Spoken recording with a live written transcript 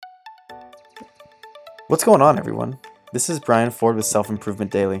What's going on, everyone? This is Brian Ford with Self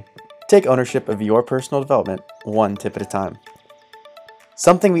Improvement Daily. Take ownership of your personal development, one tip at a time.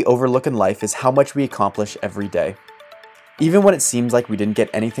 Something we overlook in life is how much we accomplish every day. Even when it seems like we didn't get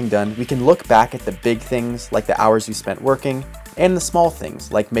anything done, we can look back at the big things like the hours you spent working, and the small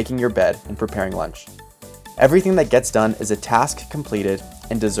things like making your bed and preparing lunch. Everything that gets done is a task completed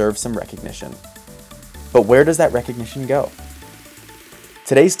and deserves some recognition. But where does that recognition go?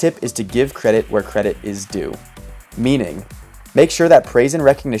 Today's tip is to give credit where credit is due, meaning make sure that praise and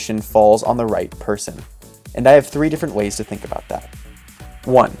recognition falls on the right person. And I have 3 different ways to think about that.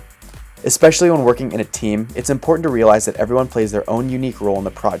 1. Especially when working in a team, it's important to realize that everyone plays their own unique role in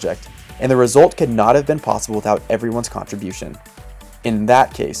the project, and the result could not have been possible without everyone's contribution. In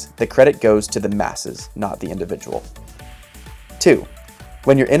that case, the credit goes to the masses, not the individual. 2.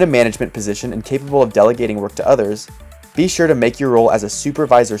 When you're in a management position and capable of delegating work to others, be sure to make your role as a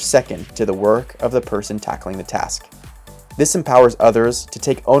supervisor second to the work of the person tackling the task. This empowers others to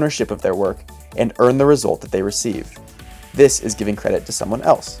take ownership of their work and earn the result that they receive. This is giving credit to someone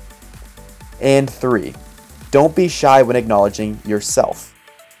else. And 3, don't be shy when acknowledging yourself.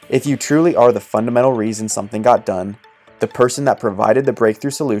 If you truly are the fundamental reason something got done, the person that provided the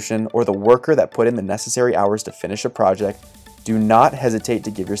breakthrough solution, or the worker that put in the necessary hours to finish a project, do not hesitate to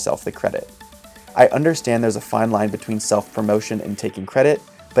give yourself the credit. I understand there's a fine line between self-promotion and taking credit,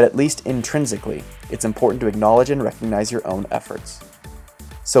 but at least intrinsically, it's important to acknowledge and recognize your own efforts.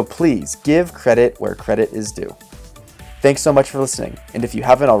 So please give credit where credit is due. Thanks so much for listening, and if you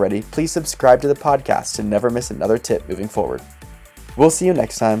haven't already, please subscribe to the podcast to never miss another tip moving forward. We'll see you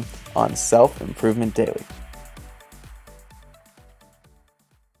next time on Self Improvement Daily.